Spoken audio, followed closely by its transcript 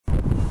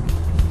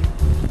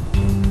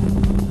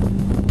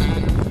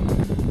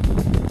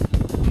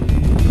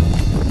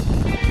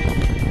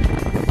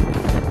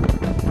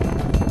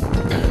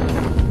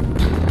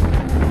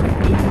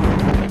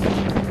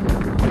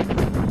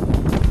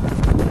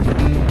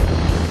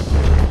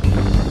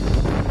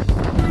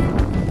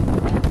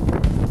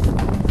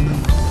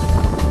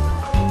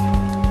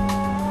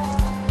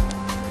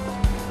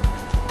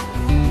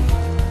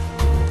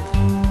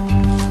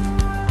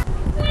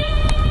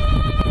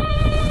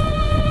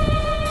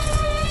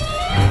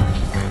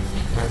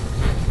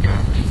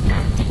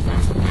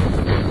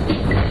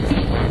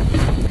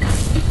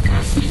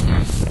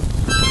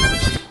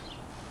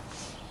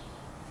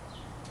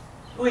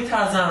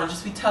Tarzan, je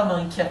suis tellement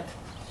inquiète.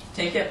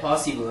 T'inquiète pas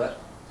si vous là.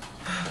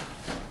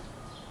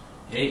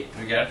 Hey,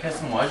 regarde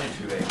qu'est-ce que moi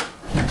j'ai trouvé.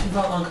 Tu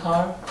vas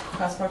encore,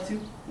 Passepartout?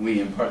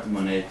 Oui, une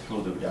porte-monnaie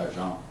trop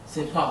d'argent.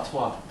 C'est pas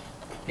toi.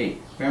 Hey,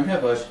 ferme ta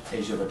bouche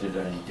et je vais te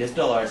donner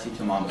 $10 si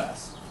tu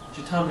m'embrasses.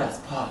 Je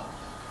t'embrasse pas.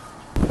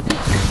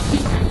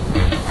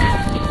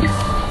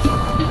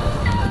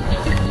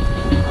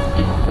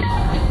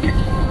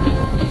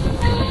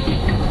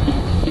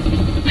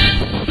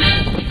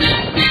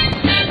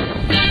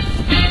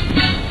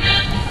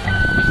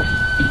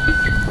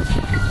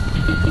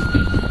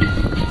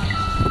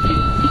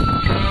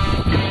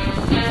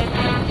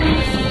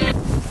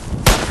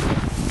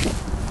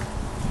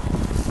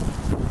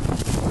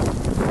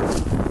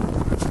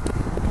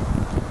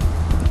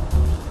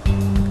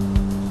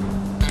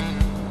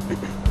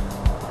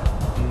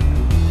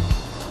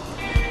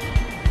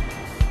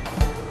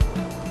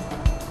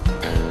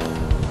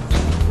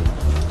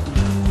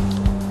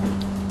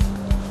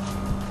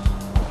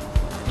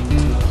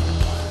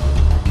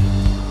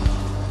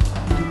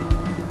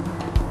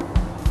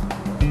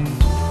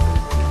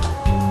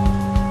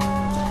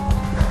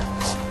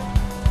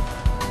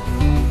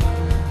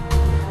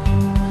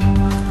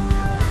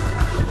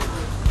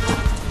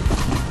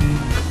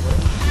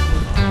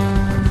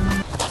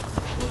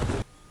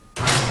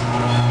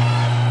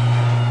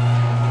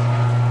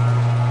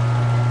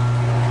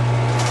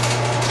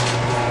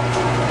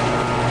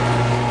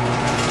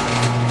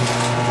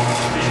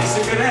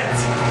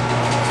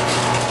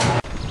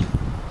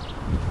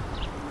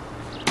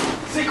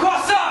 C'est quoi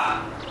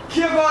ça?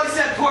 Qui a volé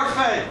cette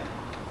portefeuille?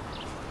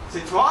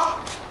 C'est toi?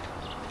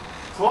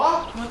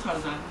 Toi? Moi,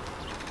 Tarzan.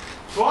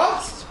 Toi?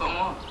 C'est pas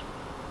moi.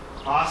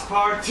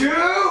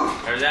 Passepartout!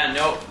 Tarzan,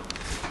 no.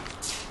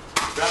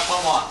 Frappe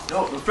pas moi.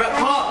 Non, ne frappe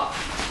pas!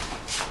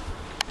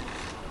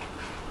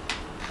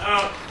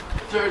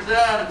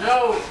 Tarzan,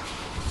 no.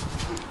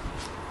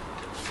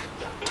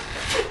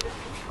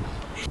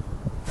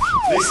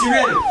 Les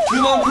sirènes! Tout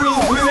le monde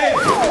brûle, brûlez!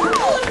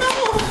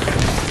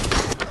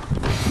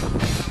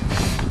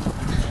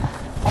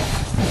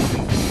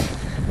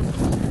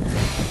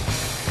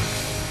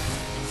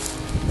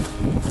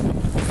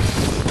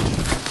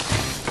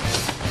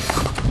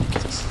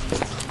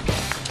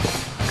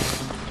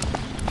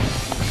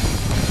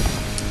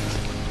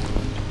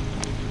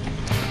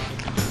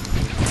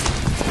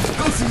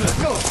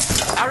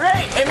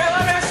 Arrête! Et mets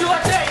la main sur la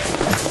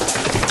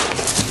tête!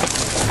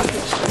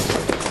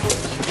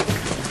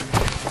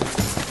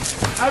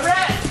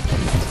 Arrête!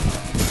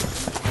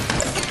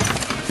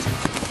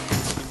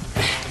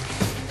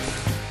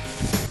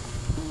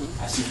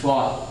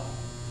 Assis-toi.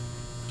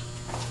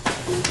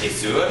 T'es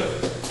sûr?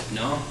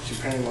 Non, j'ai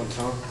pris mon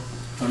temps.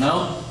 Ton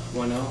nom?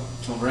 Moi non.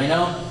 Ton vrai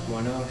nom?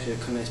 Moi non, je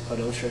connais pas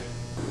d'autre.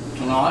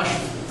 Ton âge?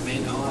 Mais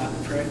non,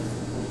 après,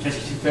 Qu'est-ce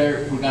que tu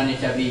fais pour gagner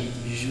ta vie?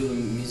 je joue la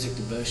musique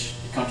de bush.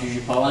 Quand tu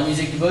joues pas la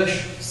musique de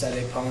Bush, Ça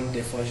dépend,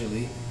 des fois je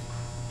lis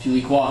tu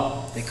lis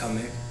quoi? des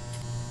comics.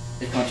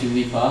 Et quand tu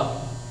lis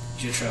pas,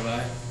 Je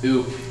travaille.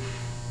 où?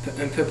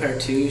 Un peu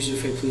partout, je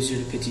fais plusieurs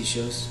de petites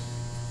choses.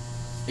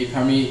 Et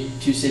parmi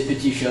toutes ces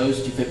petites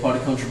choses, tu fais pas de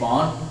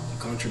contrebande?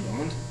 La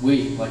contrebande?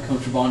 Oui, la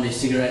contrebande des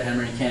cigarettes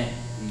américaines.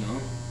 Non.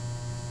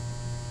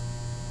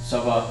 Ça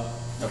va,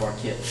 d'abord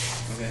quitte.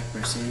 Ok,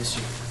 merci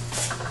monsieur.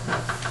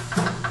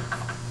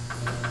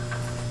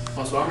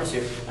 Bonsoir,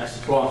 monsieur.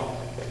 Assieds-toi.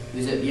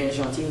 Vous êtes bien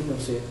gentil,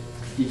 monsieur.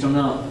 Dis ton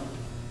nom.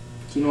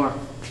 Qui noir?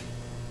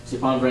 C'est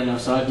pas un vrai nom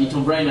ça. Dis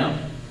ton vrai nom.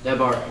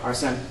 D'abord,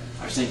 Arsène.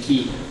 Arsène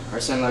qui?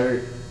 Arsène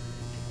Larue.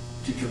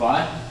 Tu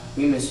travailles?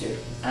 Oui, monsieur.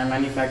 Un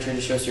manufacturier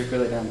de chaussures pour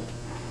les dames.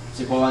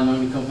 C'est quoi le nom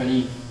de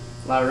compagnie?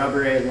 La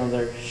Rubber et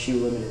Leather Shoe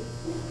Limited.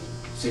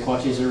 C'est quoi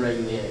tes heures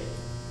régulières?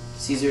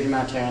 6 heures du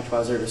matin à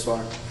 3 heures du soir.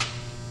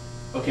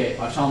 Ok,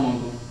 attends mon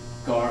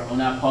gars. On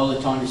n'a pas le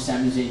temps de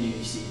s'amuser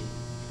nous ici.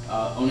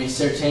 On est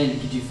certain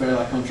que tu fais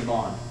la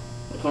contrebande.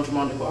 La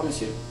contrebande de quoi,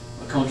 monsieur?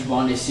 La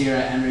contrebande des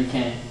cigarettes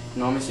américaines.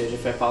 Non, monsieur, je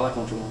fais pas la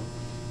contrebande.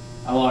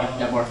 Alors,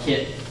 d'abord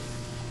quitte.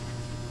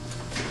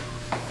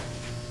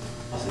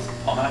 Oh,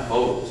 c'est pas ma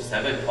faute, je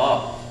savais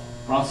pas.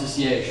 Prends ce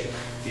siège.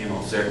 Bien,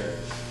 mon sir.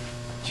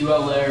 Tu as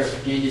l'air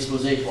bien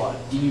disposé, toi.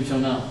 Dis-nous ton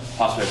nom.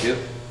 Passepartout?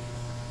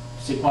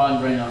 C'est pas un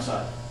vrai nom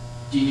ça.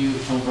 Dis-nous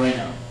ton vrai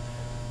nom.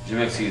 Je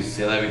m'excuse,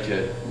 c'est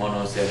l'habitude. Mon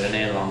nom c'est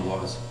René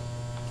Langloise.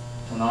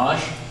 Ton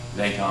âge?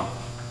 20 ans.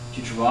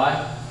 Tu travailles?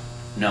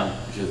 Non,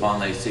 je vends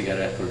les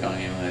cigarettes pour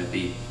gagner ma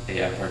vie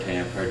et apporter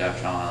un peu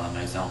d'argent à la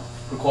maison.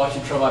 Pourquoi tu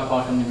travailles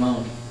pas comme le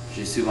monde?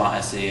 J'ai souvent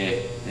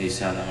essayé, mais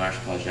ça ne marche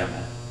pas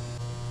jamais.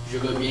 Je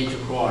veux bien te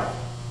croire.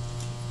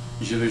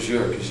 Je vous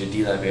jure que je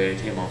dis la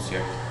vérité,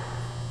 monsieur.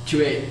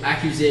 Tu es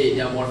accusé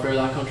d'avoir fait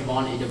la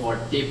contrebande et d'avoir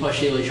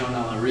dépêché les gens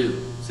dans la rue.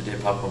 C'était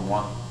pas pour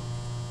moi.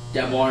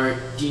 D'abord,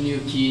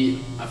 dis-nous qui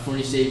a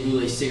fourni vous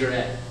les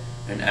cigarettes.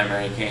 Un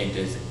Américain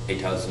des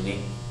États-Unis.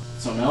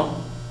 Son nom?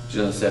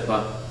 Je ne sais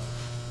pas.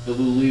 De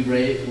vous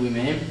livrer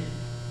lui-même?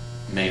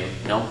 Mais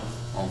non,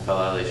 on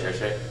fallait les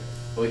chercher.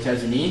 Aux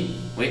États-Unis?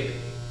 Oui.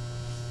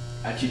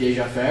 As-tu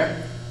déjà fait?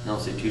 Non,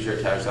 c'est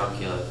toujours Tarzan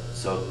qui l'a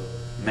sauvé.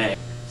 Mais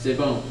C'est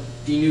bon.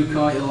 Dis-nous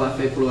quand il l'a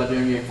fait pour la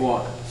dernière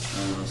fois.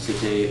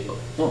 C'était...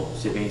 Oh,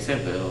 c'est bien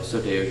simple,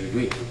 c'était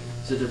aujourd'hui.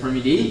 Cet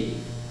après-midi?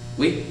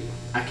 Oui,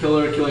 À quelle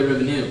heure qu'il est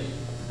revenu?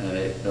 il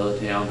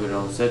était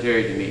environ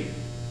 7h30.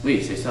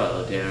 Oui, c'est ça,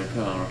 il était un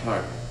peu en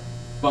retard.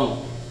 Bon,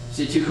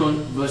 c'est tout qu'on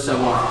veut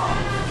savoir.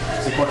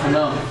 C'est quoi ton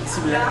nom?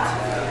 Ciboulette.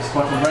 C'est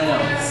quoi ton vrai nom?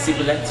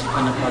 Ciboulette, tu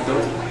connais pas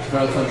d'autre? Tu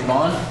fais le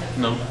contrebande?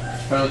 Non.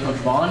 Tu fais le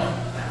contrebande?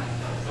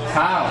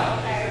 Pau!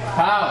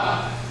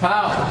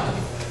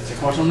 C'est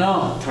quoi ton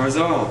nom?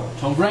 Tarzan.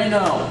 Ton vrai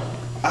nom?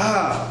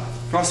 Ah,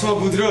 François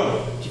Boudreau.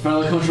 Tu fais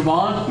le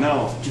contrebande?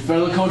 Non. Tu fais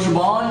le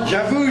contrebande?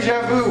 J'avoue,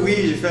 oui,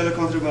 j'ai fait le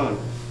contrebande.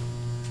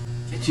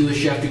 Es-tu le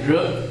chef du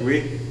groupe?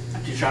 Oui.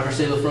 As-tu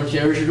traversé la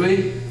frontière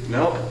aujourd'hui?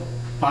 Non.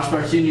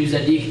 Passepartout nous a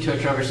dit que tu as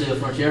traversé la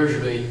frontière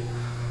aujourd'hui.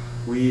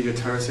 Oui, j'ai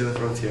traversé la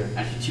frontière.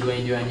 As-tu tué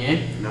un douanier?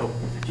 Non.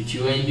 As-tu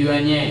tué un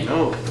douanier?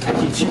 Non.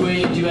 As-tu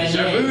tué un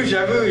douanier?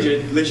 J'avoue,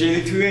 j'ai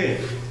les tué.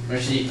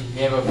 Merci,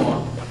 viens avec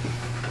moi.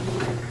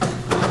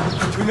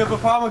 Tu ne peux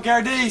pas me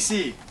garder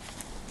ici.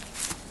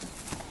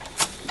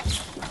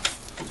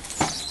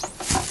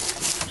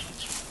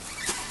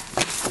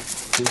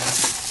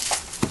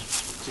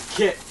 Je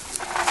quitte.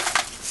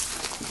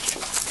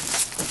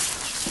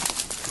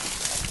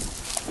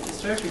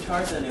 J'espère que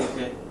Tarzan est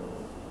ok.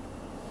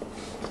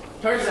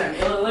 Tarzan,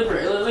 il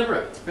est libre.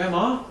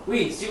 Vraiment?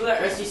 Oui,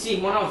 Ciboulette, reste ici.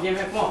 Mon nom, viens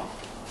avec moi.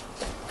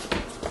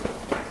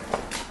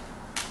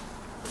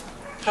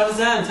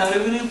 Tarzan, t'es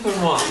revenu pour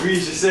moi. Oui,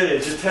 je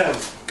sais, je t'aime.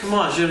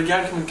 Comment? Je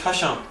regarde comme une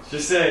cochon. Je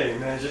sais,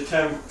 mais je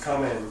t'aime quand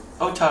même.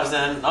 Oh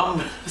Tarzan,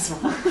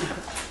 embrasse-moi.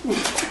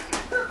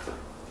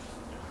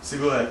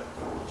 Ciboulette,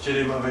 j'ai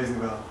des mauvaises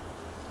nouvelles.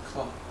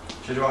 Quoi?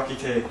 Je dois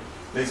quitter.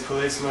 Les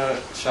polices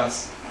me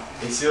chassent.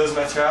 Et s'ils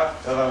m'attrapent,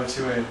 elle va me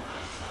tuer.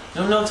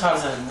 Non,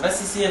 Tarzan,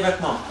 reste ici avec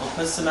moi. On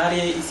peut se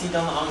marier ici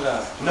dans le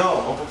hangar.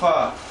 Non, on peut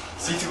pas.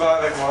 Si tu vas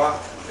avec moi,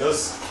 il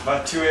va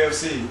te tuer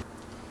aussi.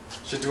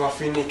 Je dois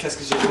finir qu'est-ce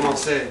que j'ai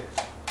commencé.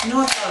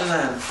 Non,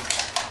 Tarzan.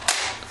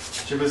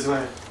 J'ai besoin.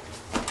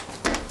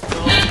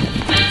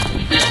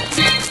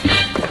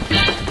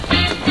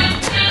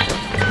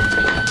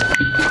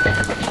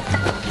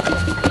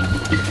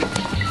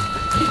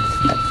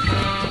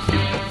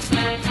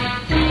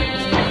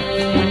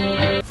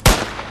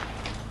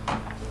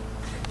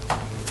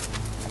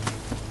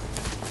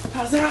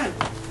 Tarzan!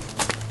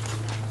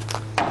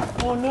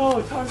 Oh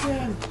no,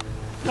 Tarzan!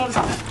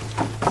 Tarzan!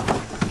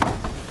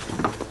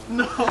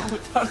 No,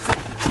 Tarzan!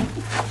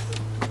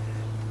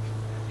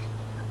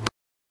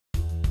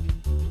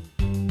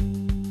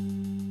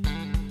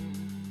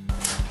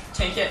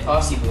 T'inquiète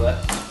pas, Ciboulette.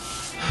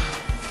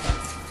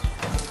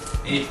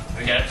 Et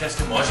regarde qu'est-ce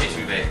que moi j'ai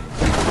trouvé.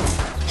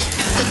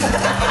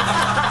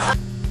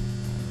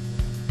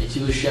 Es-tu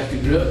le chef du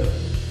groupe?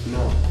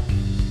 Non.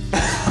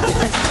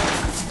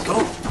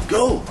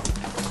 Go!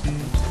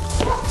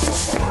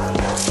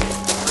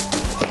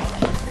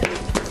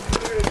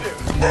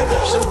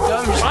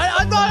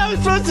 I thought I was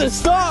supposed to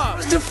stop!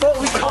 It's the fault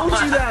we told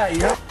you that, you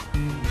know?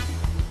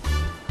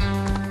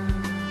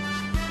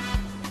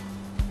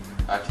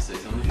 I have to say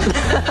something.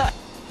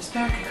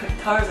 J'espère que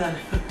Tarzan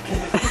est ok.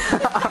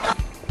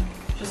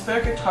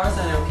 J'espère que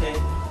Tarzan est ok.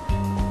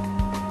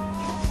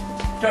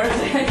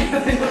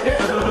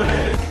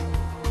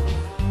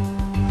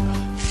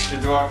 Je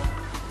dois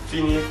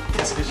finir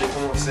qu'est-ce que j'ai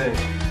commencé.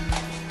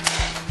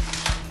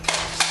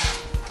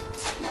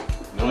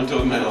 No one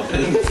told me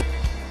anything.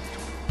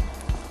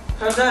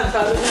 Tarzan, t'es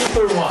revenu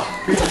pour moi.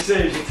 Oui, je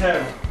sais, je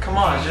t'aime.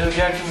 Comment? Je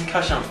regarde comme une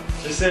cochon.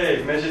 Je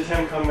sais, mais je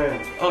t'aime quand même.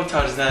 Oh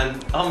Tarzan,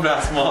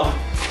 embrasse-moi.